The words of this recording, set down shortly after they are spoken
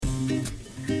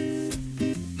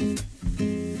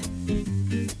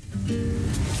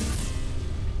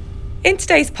In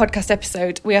today's podcast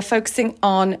episode, we are focusing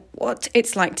on what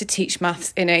it's like to teach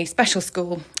maths in a special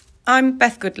school. I'm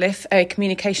Beth Goodliff, a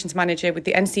communications manager with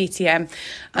the NCETM,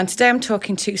 and today I'm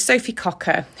talking to Sophie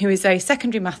Cocker, who is a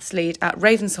secondary maths lead at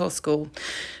Ravensall School.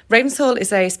 Ravensall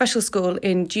is a special school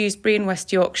in Dewsbury in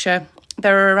West Yorkshire.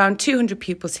 There are around 200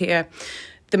 pupils here,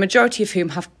 the majority of whom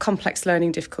have complex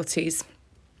learning difficulties.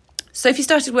 Sophie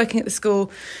started working at the school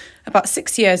about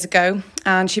 6 years ago,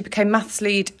 and she became maths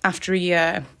lead after a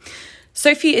year.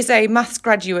 Sophie is a maths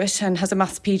graduate and has a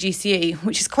maths PGCE,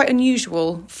 which is quite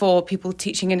unusual for people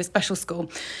teaching in a special school.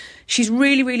 She's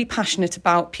really passionate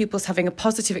about pupils having a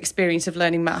positive experience of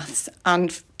learning maths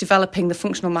and developing the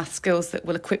functional maths skills that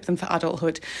will equip them for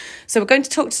adulthood. So we're going to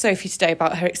talk to Sophie today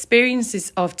about her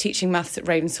experiences of teaching maths at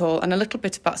Ravensall and a little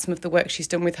bit about some of the work she's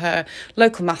done with her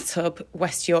local maths hub,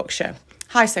 West Yorkshire.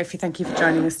 Hi Sophie, thank you for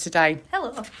joining us today.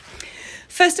 Hello.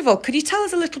 First of all, could you tell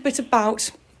us a little bit about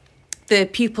the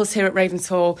pupils here at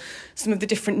Ravensall, some of the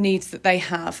different needs that they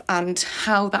have and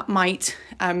how that might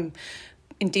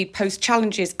indeed pose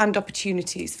challenges and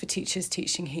opportunities for teachers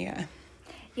teaching here?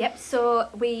 Yep, so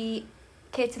we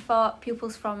cater for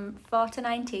pupils from 4 to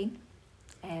 19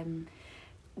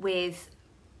 with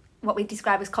what we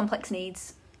describe as complex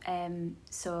needs.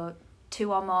 So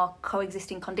 2 or more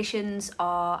coexisting conditions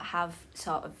or have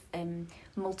sort of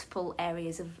multiple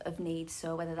areas of needs.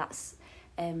 So whether that's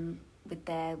with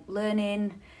their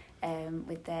learning,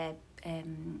 with their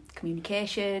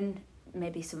communication,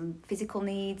 maybe some physical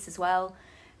needs as well,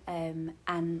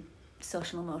 and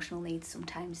social emotional needs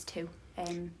sometimes too.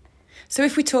 So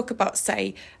if we talk about,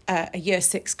 say, a year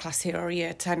 6 class here or a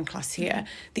year 10 class here,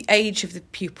 the age of the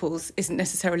pupils isn't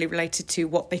necessarily related to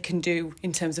what they can do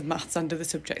in terms of maths under the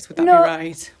subjects. Would that be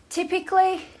right?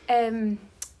 Typically,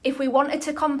 if we wanted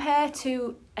to compare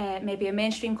to maybe a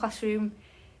mainstream classroom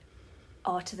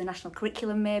or to the national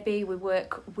curriculum, maybe we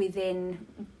work within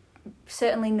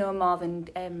certainly no more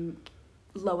than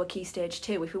lower key stage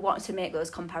 2. If we wanted to make those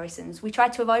comparisons, we try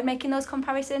to avoid making those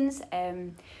comparisons.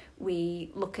 We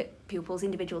look at pupils'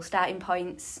 individual starting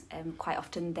points. Quite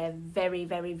often they're very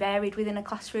varied within a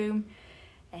classroom.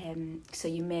 So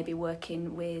you may be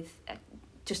working with,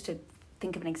 just to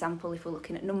think of an example, if we're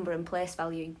looking at number and place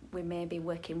value, we may be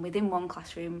working within one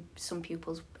classroom, some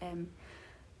pupils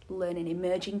learning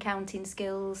emerging counting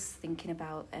skills, thinking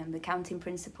about the counting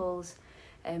principles,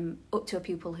 up to a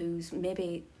pupil who's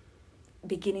maybe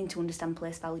beginning to understand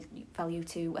place value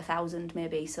to 1,000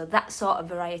 maybe. So that sort of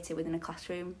variety within a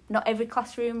classroom. Not every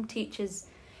classroom teaches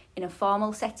in a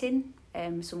formal setting.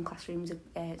 Some classrooms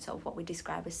are sort of what we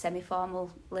describe as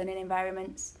semi-formal learning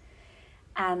environments.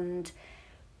 And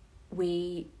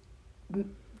we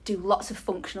do lots of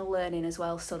functional learning as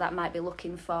well, so that might be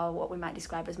looking for what we might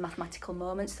describe as mathematical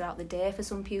moments throughout the day for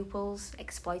some pupils,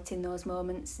 exploiting those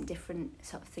moments and different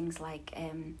sort of things like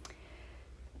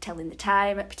telling the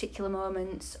time at particular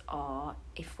moments, or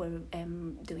if we're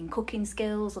doing cooking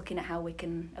skills, looking at how we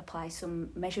can apply some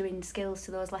measuring skills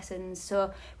to those lessons.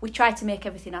 So we try to make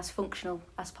everything as functional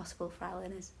as possible for our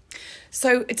learners.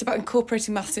 So it's about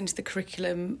incorporating maths into the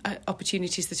curriculum,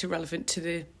 opportunities that are relevant to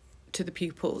the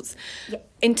pupils. Yep.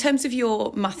 In terms of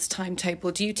your maths timetable,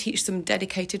 do you teach some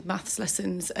dedicated maths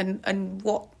lessons, and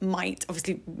what might,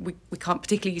 obviously we can't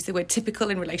particularly use the word typical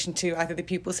in relation to either the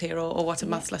pupils here or what a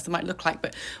maths lesson might look like,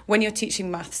 but when you're teaching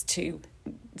maths to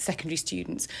secondary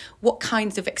students, what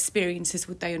kinds of experiences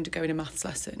would they undergo in a maths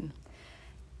lesson?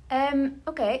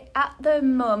 Okay, at the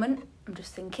moment, I'm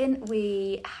just thinking,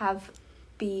 we have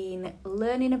been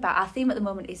learning about, our theme at the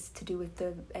moment is to do with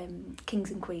the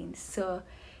kings and queens, so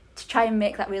to try and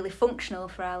make that really functional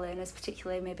for our learners,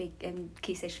 particularly maybe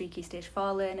Key Stage 3, Key Stage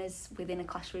 4 learners within a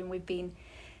classroom, we've been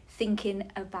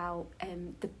thinking about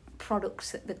the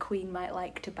products that the Queen might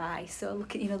like to buy. So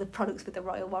look at, the products with the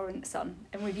royal warrants on.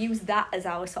 And we've used that as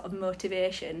our sort of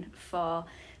motivation for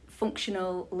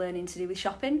functional learning to do with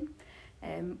shopping.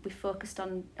 We focused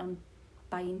on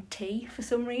buying tea for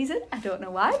some reason. I don't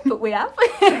know why, but we have.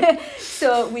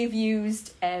 So we've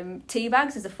used tea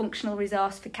bags as a functional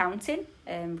resource for counting,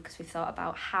 because we've thought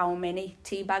about how many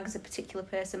tea bags a particular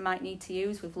person might need to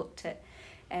use. We've looked at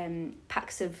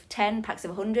packs of 10, packs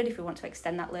of 100, if we want to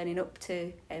extend that learning up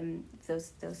to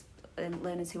those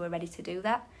learners who are ready to do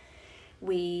that.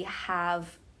 We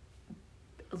have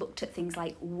looked at things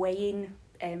like weighing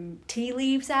tea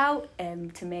leaves out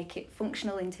to make it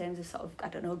functional in terms of sort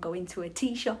of, going to a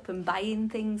tea shop and buying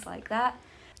things like that.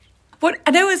 But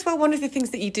I know as well, one of the things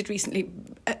that you did recently,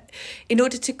 in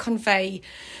order to convey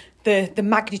the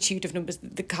magnitude of numbers,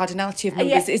 the cardinality of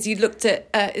numbers, is you looked at,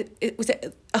 was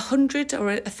it 100 or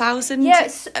 1,000?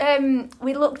 Yes,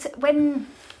 we looked at, when,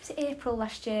 was it April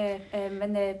last year,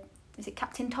 when the is it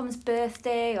Captain Tom's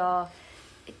birthday or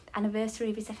anniversary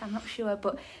of his death? I'm not sure,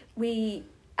 but we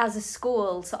as a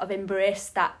school sort of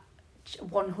embraced that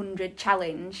 100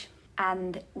 challenge,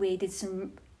 and we did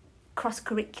some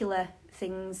cross-curricular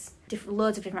things,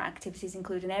 loads of different activities,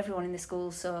 including everyone in the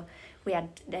school. So we had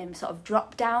sort of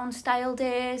drop-down style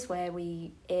days where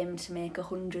we aimed to make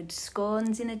 100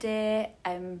 scones in a day.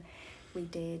 We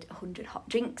did 100 hot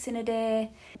drinks in a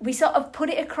day. We sort of put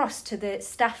it across to the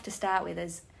staff to start with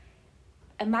as,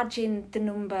 imagine the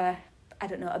number, I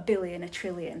don't know, 1 billion, 1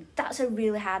 trillion. That's a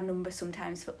really hard number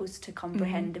sometimes for us to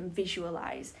comprehend and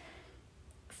visualise.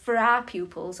 For our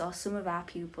pupils, or some of our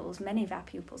pupils, many of our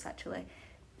pupils actually,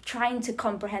 trying to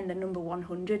comprehend the number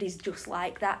 100 is just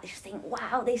like that. They just think,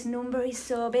 wow, this number is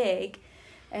so big.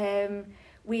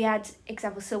 We had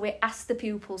examples, so we asked the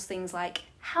pupils things like,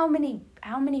 how many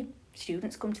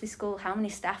students come to this school, how many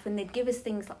staff, and they'd give us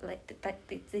things like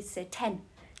they'd say 10.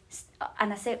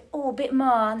 And I said, oh, a bit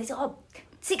more, and they said, oh,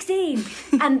 16.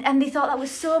 and they thought that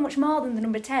was so much more than the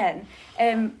number 10.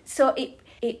 So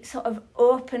it sort of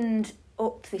opened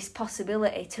up this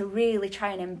possibility to really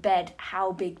try and embed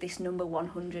how big this number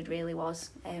 100 really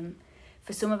was.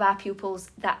 For some of our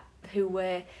pupils who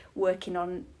were working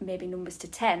on maybe numbers to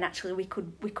 10, actually we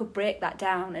could break that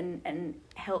down and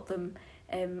help them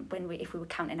if we were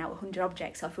counting out 100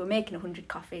 objects. So if we were making 100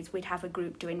 coffees, we'd have a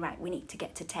group doing, right, we need to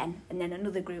get to 10, and then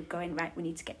another group going, right, we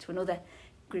need to get to another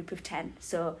group of 10.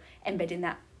 So embedding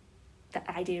that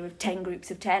idea of 10 groups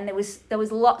of 10, there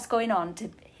was lots going on to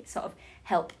sort of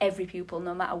help every pupil,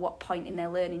 no matter what point in their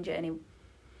learning journey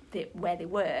where they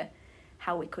were,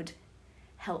 how we could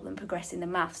help them progress in the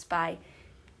maths by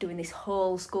doing this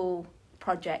whole school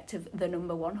project of the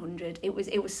number 100. It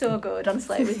was so good,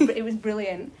 honestly. It was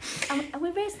brilliant, and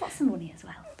we raised lots of money as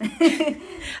well.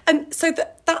 And so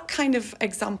that kind of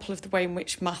example of the way in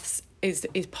which maths is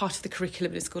part of the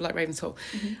curriculum in a school like Ravensthall,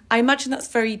 I imagine that's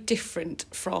very different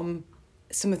from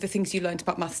some of the things you learned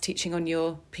about maths teaching on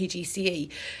your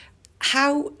PGCE.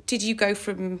 How did you go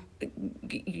from,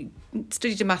 you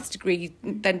studied a maths degree,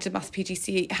 then to maths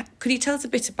PGCE. Could you tell us a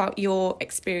bit about your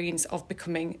experience of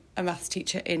becoming a maths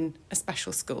teacher in a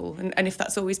special school? And if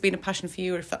that's always been a passion for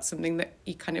you, or if that's something that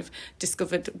you kind of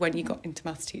discovered when you got into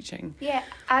maths teaching? Yeah,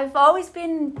 I've always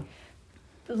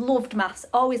loved maths,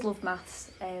 always loved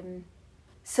maths.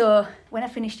 So when I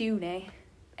finished uni,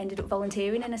 ended up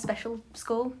volunteering in a special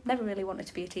school. Never really wanted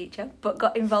to be a teacher, but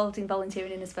got involved in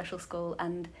volunteering in a special school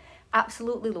and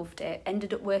absolutely loved it.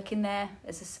 Ended up working there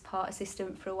as a support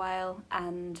assistant for a while,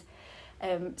 and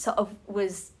sort of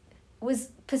was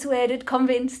persuaded,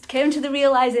 convinced, came to the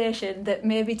realisation that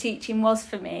maybe teaching was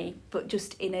for me, but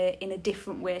just in a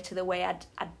different way to the way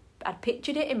I'd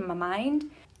pictured it in my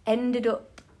mind. Ended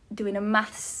up doing a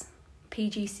maths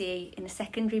PGCE in a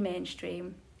secondary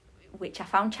mainstream, which I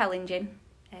found challenging.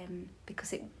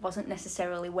 Because it wasn't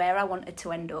necessarily where I wanted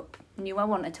to end up. Knew I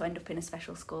wanted to end up in a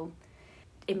special school.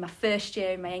 In my first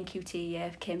year, in my NQT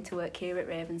year, came to work here at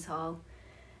Ravensthall,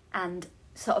 and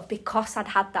sort of because I'd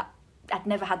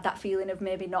never had that feeling of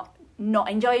maybe not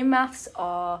enjoying maths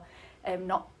or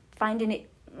not finding it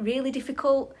really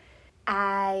difficult,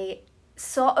 I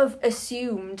sort of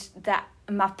assumed that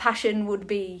my passion would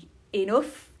be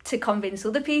enough to convince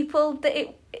other people that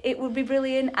it would be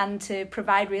brilliant and to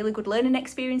provide really good learning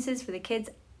experiences for the kids.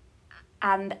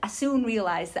 And I soon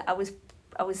realised that I was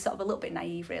sort of a little bit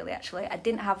naive, really, actually. I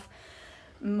didn't have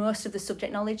most of the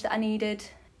subject knowledge that I needed,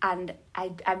 and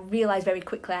I realised very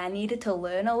quickly I needed to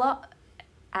learn a lot.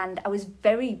 And I was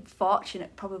very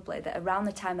fortunate, probably, that around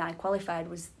the time that I qualified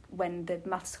was when the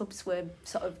maths hubs were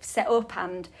sort of set up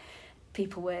and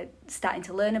people were starting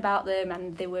to learn about them,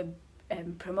 and they were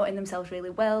promoting themselves really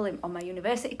well on my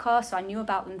university course, so I knew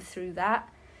about them through that.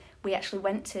 We actually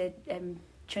went to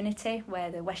Trinity,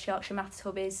 where the West Yorkshire Maths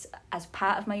Hub is, as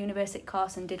part of my university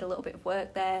course, and did a little bit of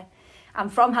work there. I'm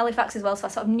from Halifax as well, so I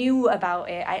sort of knew about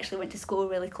it. I actually went to school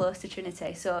really close to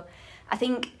Trinity, so I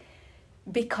think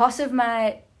because of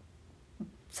my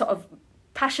sort of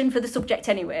passion for the subject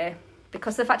anyway,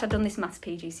 because of the fact I'd done this maths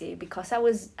PGCE, because I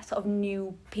sort of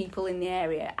knew people in the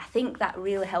area, I think that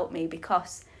really helped me,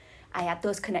 because I had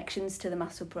those connections to the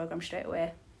Maths Hub programme straight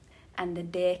away. And a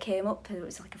day came up, it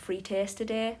was like a free taster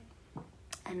day,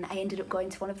 and I ended up going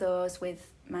to one of those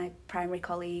with my primary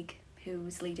colleague who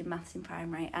was leading maths in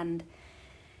primary, and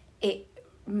it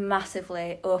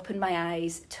massively opened my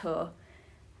eyes to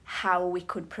how we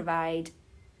could provide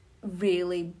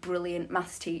really brilliant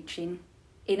maths teaching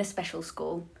in a special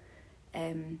school,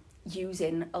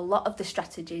 using a lot of the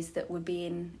strategies that were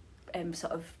being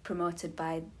sort of promoted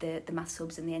by the Maths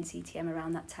Hubs and the NCTM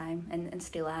around that time, and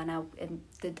still are now.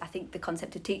 I think the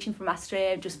concept of teaching for mastery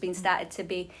have just been started to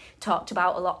be talked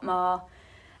about a lot more.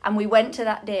 And we went to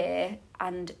that day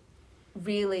and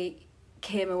really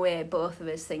came away, both of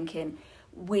us, thinking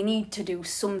we need to do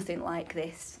something like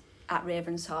this at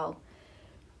Ravensall.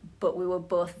 But we were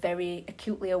both very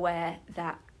acutely aware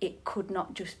that it could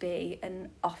not just be an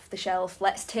off-the-shelf,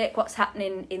 let's take what's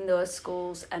happening in those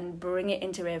schools and bring it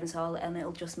into Ravensall and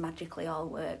it'll just magically all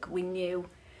work. We knew,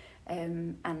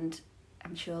 and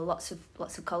I'm sure lots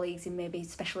of colleagues in maybe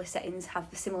specialist settings have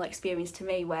a similar experience to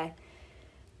me, where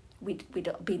we'd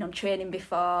been on training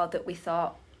before that we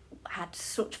thought had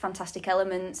such fantastic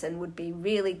elements and would be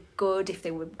really good if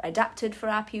they were adapted for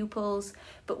our pupils,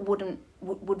 but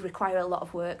would require a lot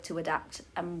of work to adapt.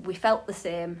 And we felt the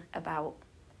same about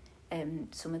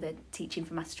some of the teaching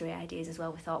for mastery ideas as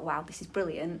well. We thought, wow, this is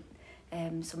brilliant.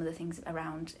 Some of the things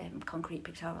around concrete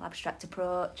pictorial abstract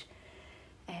approach,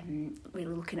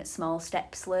 really looking at small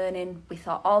steps learning. We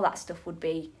thought all that stuff would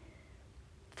be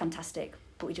fantastic,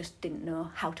 but we just didn't know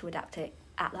how to adapt it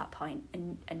at that point.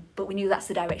 But we knew that's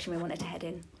the direction we wanted to head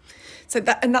in. So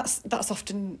that's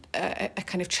often a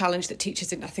kind of challenge that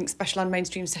teachers in, I think, special and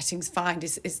mainstream settings find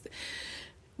is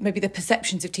maybe the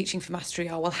perceptions of teaching for mastery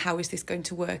are, well, how is this going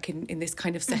to work in this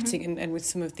kind of setting and with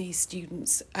some of these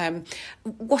students?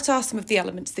 What are some of the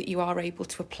elements that you are able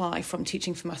to apply from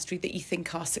teaching for mastery that you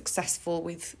think are successful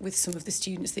with some of the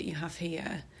students that you have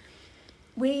here?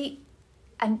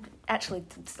 And actually,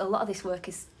 a lot of this work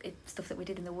is stuff that we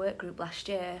did in the work group last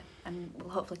year and we'll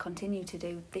hopefully continue to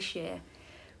do this year.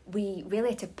 We really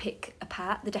had to pick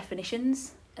apart the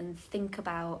definitions and think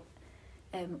about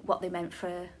what they meant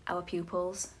for our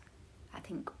pupils. I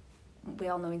think we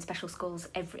all know in special schools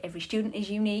every student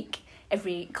is unique.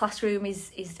 Every classroom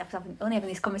is only having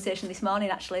this conversation this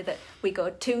morning, actually, that we go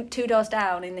two doors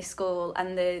down in this school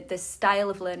and the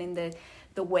style of learning,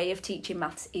 the way of teaching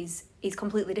maths is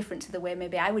completely different to the way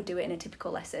maybe I would do it in a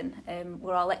typical lesson.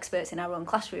 We're all experts in our own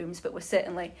classrooms, but we're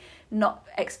certainly not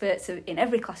experts in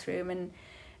every classroom, and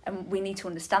we need to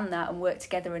understand that and work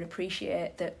together and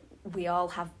appreciate that we all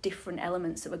have different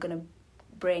elements that we're going to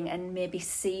bring, and maybe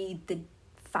see the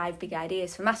 5 big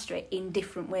ideas for mastery in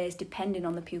different ways depending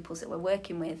on the pupils that we're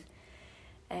working with.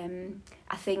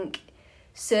 I think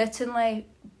certainly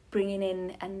bringing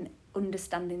in and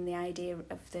understanding the idea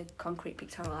of the concrete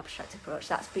pictorial abstract approach,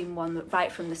 that's been one that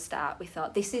right from the start we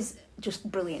thought this is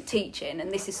just brilliant teaching,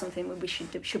 and this is something we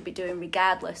should be doing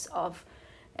regardless of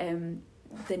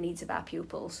the needs of our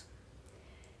pupils.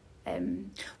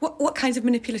 What kinds of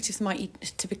manipulatives might you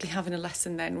typically have in a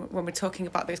lesson then, when we're talking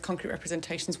about those concrete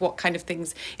representations? What kind of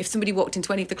things, if somebody walked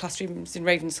into any of the classrooms in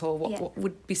Ravensall, what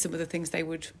would be some of the things they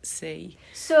would see?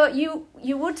 So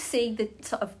you would see the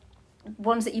sort of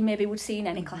ones that you maybe would see in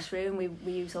any classroom.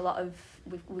 We use a lot of,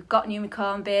 we've got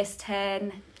Numicorn, base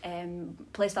 10,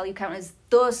 place value counters,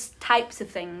 those types of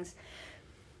things.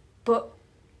 But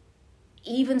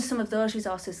even some of those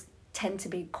resources tend to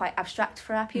be quite abstract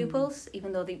for our pupils,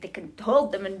 even though they can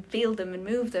hold them and feel them and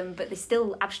move them, but they're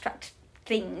still abstract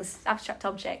things, abstract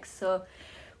objects. So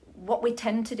what we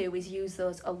tend to do is use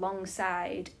those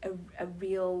alongside a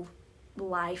real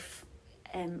life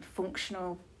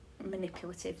functional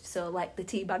manipulative. So like the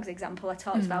tea bags example I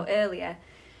talked about earlier,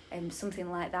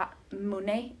 something like that.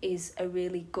 Money is a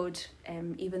really good,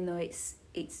 even though it's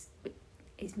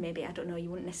maybe, I don't know, you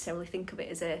wouldn't necessarily think of it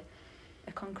as a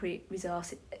concrete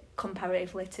resource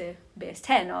comparatively to base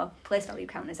 10 or place value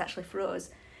counters. Actually, for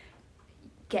us,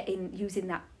 using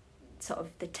that sort of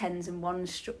the tens and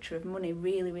ones structure of money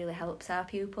really, really helps our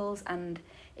pupils, and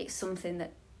it's something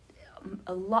that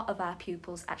a lot of our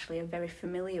pupils actually are very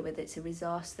familiar with. It's a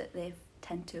resource that they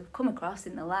tend to come across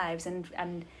in their lives,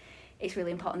 and it's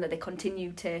really important that they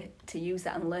continue to use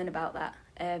that and learn about that.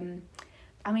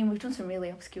 I mean, we've done some really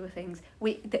obscure things.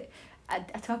 I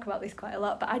talk about this quite a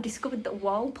lot, but I discovered that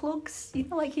wall plugs,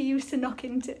 like you used to knock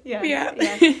into,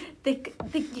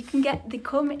 they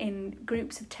come in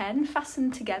groups of 10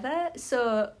 fastened together.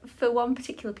 So for one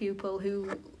particular pupil who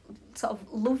sort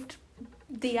of loved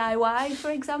DIY,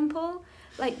 for example,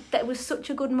 that was such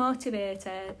a good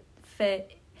motivator for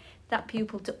that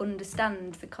pupil to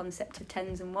understand the concept of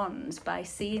tens and ones by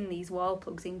seeing these wall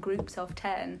plugs in groups of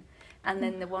 10. And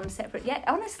then the one separate. Yeah,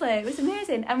 honestly, it was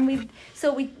amazing. And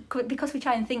because we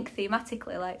try and think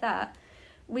thematically like that,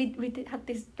 we had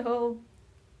this whole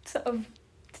sort of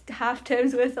half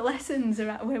term's worth of lessons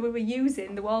around where we were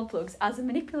using the wall plugs as a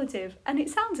manipulative. And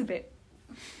it sounds a bit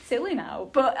silly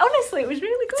now, but honestly, it was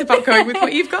really good. It's about going with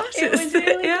what you've got. It was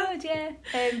really good, yeah.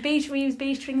 We use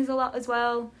bee strings a lot as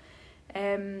well.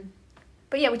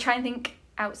 But yeah, we try and think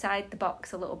outside the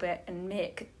box a little bit and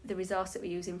make the resource that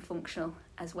we're using functional,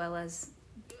 as well as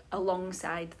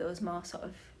alongside those more sort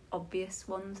of obvious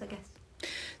ones, I guess.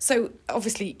 So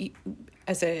obviously,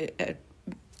 as a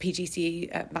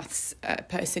PGCE maths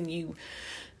person, you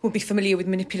will be familiar with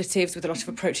manipulatives, with a lot of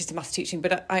approaches to maths teaching,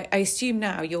 but I assume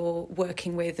now you're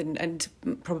working with and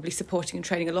probably supporting and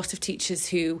training a lot of teachers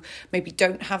who maybe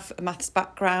don't have a maths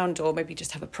background or maybe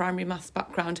just have a primary maths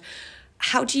background.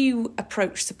 How do you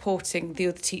approach supporting the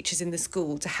other teachers in the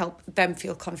school to help them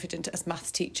feel confident as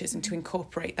maths teachers and to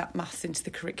incorporate that maths into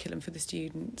the curriculum for the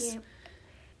students? Yeah.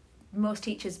 Most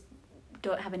teachers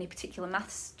don't have any particular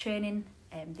maths training.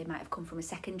 They might have come from a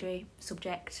secondary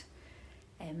subject.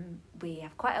 We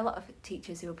have quite a lot of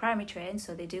teachers who are primary trained,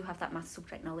 so they do have that maths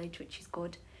subject knowledge, which is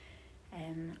good.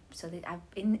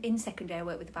 In secondary, I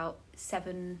work with about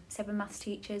seven maths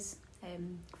teachers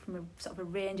from a sort of a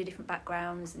range of different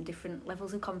backgrounds and different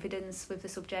levels of confidence with the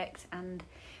subject, and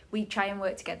we try and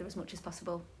work together as much as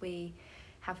possible. We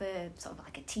have a sort of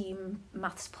like a team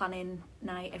maths planning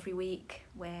night every week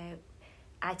where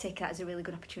I take that as a really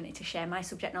good opportunity to share my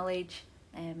subject knowledge.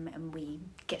 And we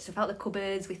get stuff out of the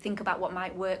cupboards, we think about what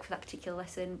might work for that particular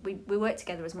lesson. We work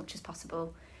together as much as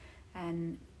possible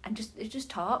and just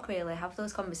talk, really, have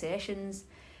those conversations.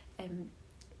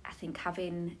 I think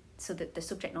having, so that the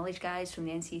subject knowledge guys from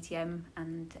the NCETM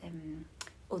and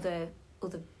other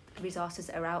resources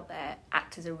that are out there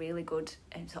act as a really good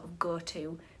sort of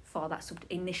go-to for that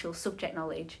initial subject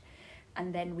knowledge,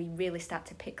 and then we really start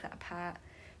to pick that apart.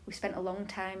 We spent a long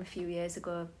time a few years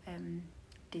ago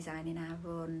designing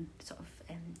our own sort of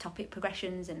topic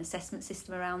progressions and assessment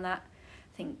system around that.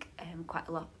 I think quite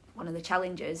a lot, one of the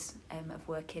challenges of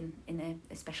working in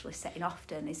a specialist setting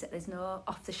often is that there's no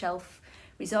off-the-shelf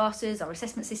resources or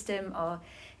assessment system or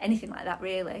anything like that,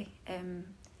 really.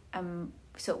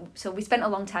 So we spent a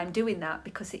long time doing that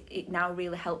because it now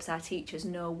really helps our teachers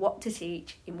know what to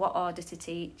teach, in what order to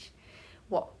teach,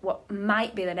 what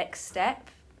might be the next step.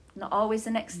 Not always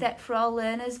the next step for all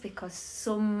learners, because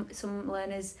some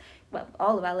learners, well,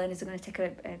 all of our learners are going to take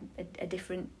a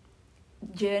different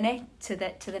journey to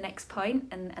the next point,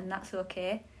 and that's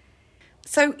okay.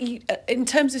 So in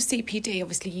terms of CPD,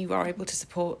 obviously you are able to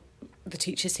support the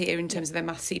teachers here in terms of their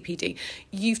maths CPD.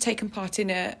 You've taken part in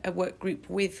a work group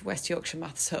with West Yorkshire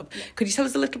Maths Hub. Yeah. Could you tell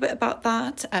us a little bit about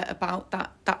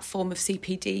that form of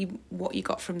CPD, what you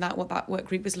got from that, what that work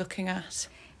group was looking at?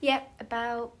 Yeah,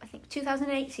 about, I think,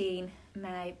 2018,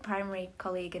 my primary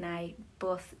colleague and I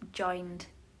both joined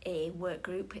a work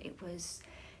group. It was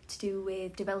to do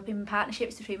with developing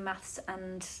partnerships between maths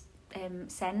and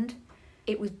SEND.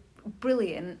 It was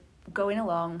brilliant going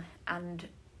along and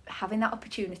having that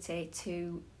opportunity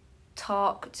to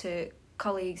talk to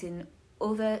colleagues in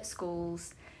other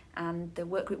schools, and the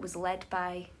work group was led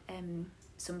by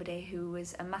somebody who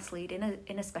was a maths lead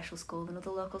in a special school, another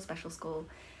local special school.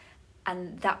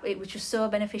 And that it was just so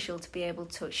beneficial to be able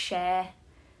to share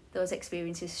those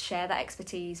experiences, share that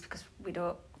expertise, because we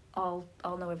don't all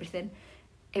know everything.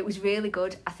 It was really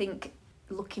good. I think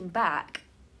looking back,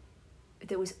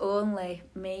 there was only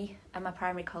me and my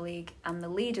primary colleague and the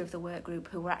leader of the work group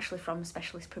who were actually from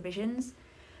specialist provisions.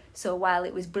 So while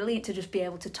it was brilliant to just be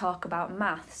able to talk about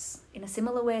maths in a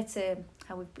similar way to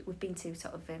how we've been to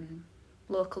sort of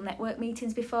local network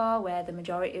meetings before, where the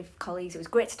majority of colleagues, it was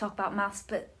great to talk about maths,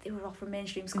 but they were all from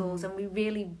mainstream schools, and we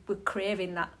really were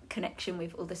craving that connection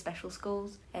with other special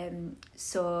schools.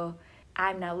 So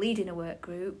I'm now leading a work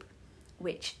group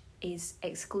which is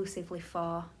exclusively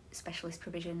for specialist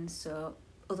provisions, so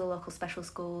other local special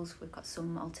schools. We've got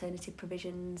some alternative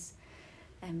provisions,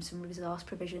 some resource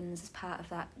provisions as part of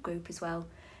that group as well.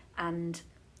 And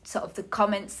sort of the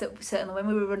comments that, certainly when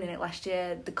we were running it last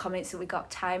year, the comments that we got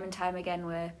time and time again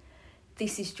were,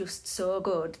 this is just so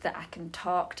good that I can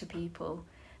talk to people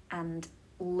and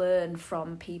learn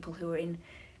from people who are in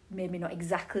maybe not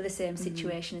exactly the same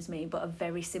situation as me, but a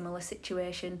very similar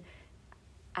situation.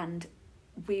 And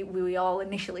we all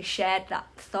initially shared that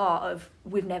thought of,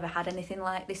 we've never had anything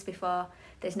like this before.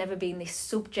 There's never been this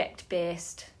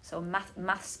subject-based, so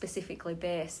math specifically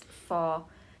based for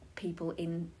people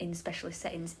in specialist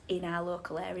settings in our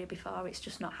local area before. It's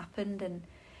just not happened. And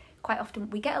quite often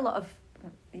we get a lot of,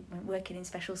 working in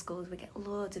special schools, we get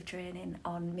loads of training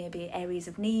on maybe areas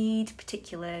of need,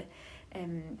 particular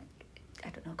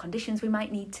conditions we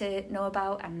might need to know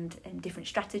about, and different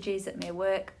strategies that may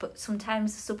work. But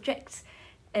sometimes the subject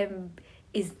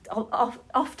is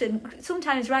often,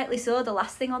 sometimes rightly so, the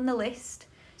last thing on the list.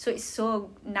 So it's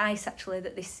so nice actually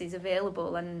that this is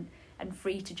available and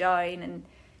free to join, and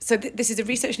So this is a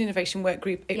research and innovation work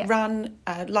group. It ran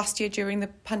last year during the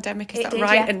pandemic, is that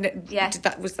right? Yeah.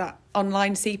 And was that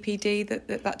online CPD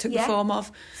that took the form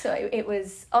of? So it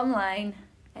was online.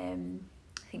 I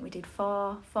think we did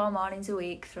four mornings a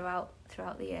week throughout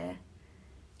the year.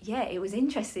 Yeah, it was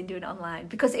interesting doing it online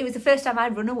because it was the first time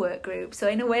I'd run a work group. So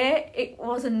in a way, it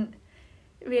wasn't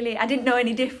really, I didn't know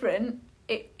any different.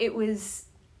 It was,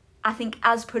 I think,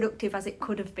 as productive as it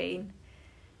could have been.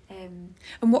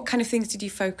 And what kind of things did you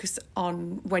focus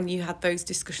on when you had those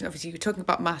discussions? Obviously, you were talking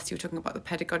about maths, you were talking about the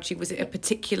pedagogy. Was it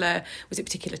particular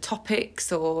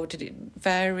topics, or did it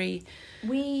vary?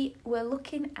 We were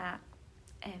looking at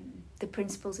the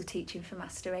principles of teaching for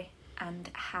mastery and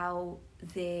how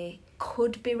they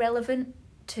could be relevant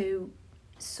to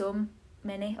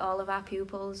all of our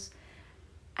pupils,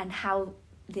 and how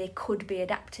they could be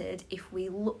adapted if we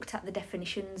looked at the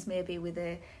definitions maybe with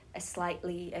a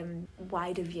slightly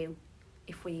wider view.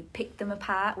 If we picked them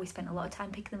apart, we spent a lot of time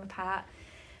picking them apart,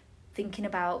 thinking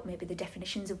about maybe the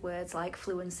definitions of words like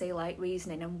fluency, like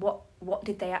reasoning, and what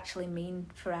did they actually mean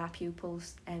for our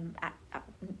pupils,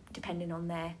 depending on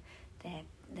their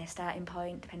starting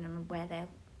point, depending on where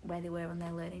they were on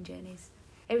their learning journeys.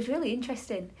 It was really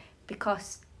interesting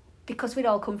because we'd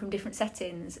all come from different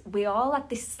settings, we all had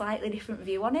this slightly different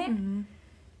view on it. Mm-hmm.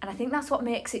 And I think that's what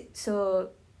makes it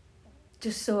so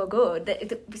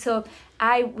good. So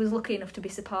I was lucky enough to be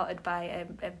supported by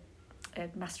a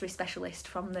mastery specialist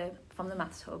from the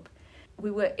Maths Hub.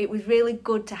 It was really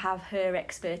good to have her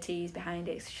expertise behind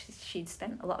it. She'd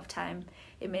spent a lot of time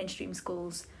in mainstream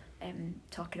schools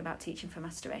talking about teaching for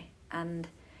mastery, and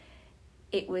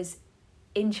it was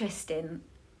interesting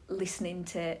listening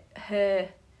to her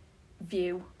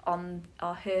view on,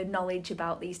 or her knowledge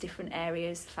about these different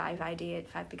areas, five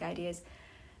big ideas,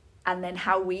 and then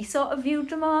how we sort of viewed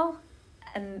them all,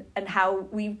 and how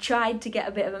we tried to get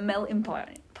a bit of a melting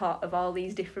pot of all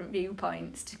these different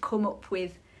viewpoints to come up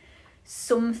with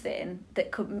something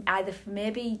that could either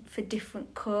maybe for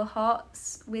different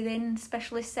cohorts within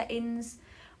specialist settings,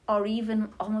 or even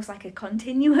almost like a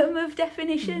continuum of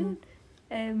definition.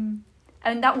 Mm-hmm.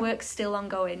 And that work's still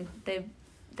ongoing.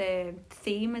 The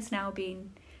theme has now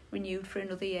been renewed for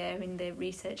another year in the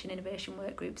research and innovation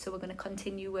work group, so we're going to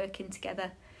continue working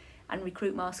together and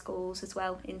recruit more schools as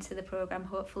well into the programme,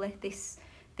 hopefully this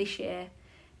year,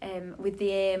 with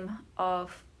the aim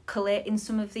of collating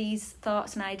some of these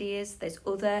thoughts and ideas. There's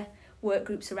other work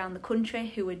groups around the country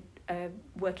who are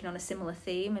working on a similar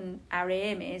theme, and our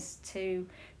aim is to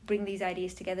bring these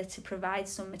ideas together to provide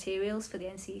some materials for the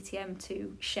NCETM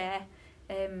to share,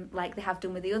 like they have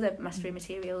done with the other mastery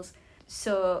materials.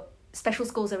 So special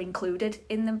schools are included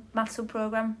in the Maths Hub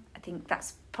programme. I think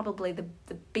that's probably the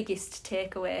biggest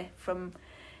takeaway from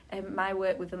my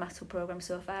work with the Maths Hub programme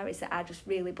so far, is that I just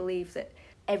really believe that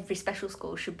every special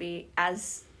school should be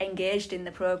as engaged in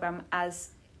the programme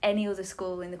as any other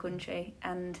school in the country,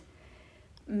 and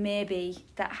maybe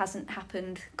that hasn't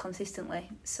happened consistently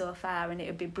so far, and it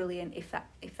would be brilliant if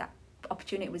that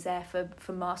opportunity was there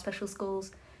for more special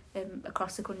schools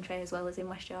across the country as well as in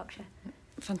West Yorkshire.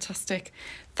 Fantastic.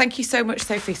 Thank you so much,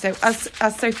 Sophie. So as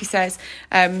Sophie says,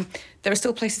 there are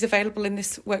still places available in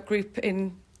this work group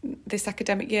in this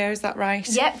academic year, is that right?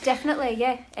 Yep, definitely,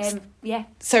 yeah.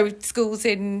 So schools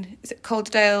in, is it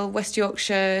Calderdale, West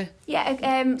Yorkshire?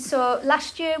 Yeah, so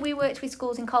last year we worked with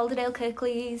schools in Calderdale,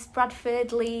 Kirklees,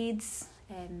 Bradford, Leeds,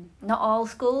 not all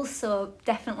schools, so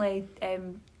definitely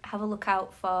have a look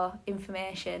out for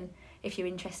information. If you're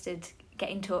interested, get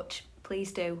in touch,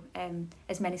 please do.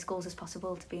 As many schools as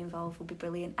possible to be involved would be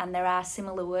brilliant. And there are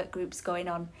similar work groups going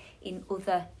on in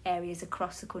other areas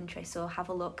across the country, so have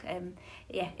a look.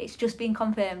 It's just been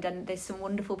confirmed, and there's some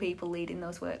wonderful people leading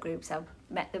those work groups. I've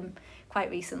met them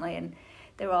quite recently, and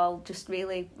they're all just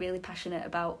really, really passionate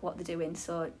about what they're doing.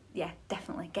 So yeah,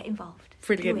 definitely get involved.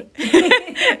 Brilliant.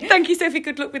 Thank you, Sophie.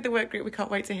 Good luck with the work group. We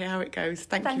can't wait to hear how it goes.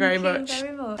 Thank you very much. Thank you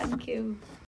very much. Thank you.